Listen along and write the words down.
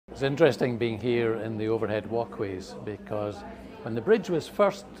It's interesting being here in the overhead walkways, because when the bridge was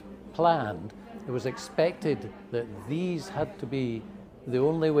first planned, it was expected that these had to be the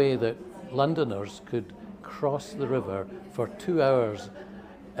only way that Londoners could cross the river for 2 hours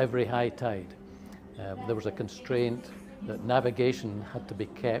every high tide. There was a constraint that navigation had to be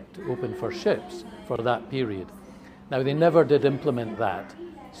kept open for ships for that period. Now, they never did implement that,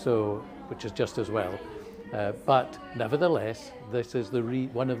 which is just as well. But nevertheless, this is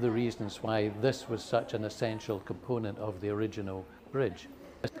one of the reasons why this was such an essential component of the original bridge.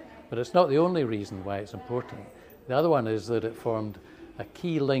 But it's not the only reason why it's important. The other one is that it formed a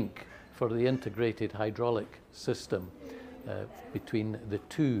key link for the integrated hydraulic system between the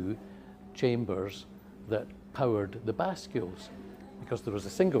two chambers that powered the bascules, because there was a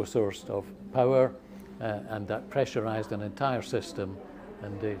single source of power and that pressurized an entire system,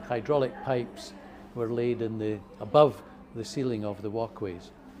 and the hydraulic pipes were laid above the ceiling of the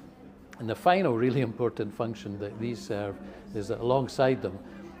walkways. And the final really important function that these serve is that alongside them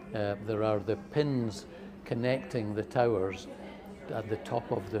there are the pins connecting the towers at the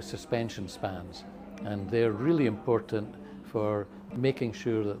top of the suspension spans, and they're really important for making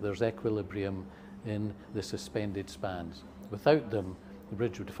sure that there's equilibrium in the suspended spans. Without them, the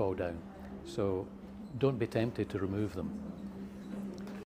bridge would fall down. So don't be tempted to remove them.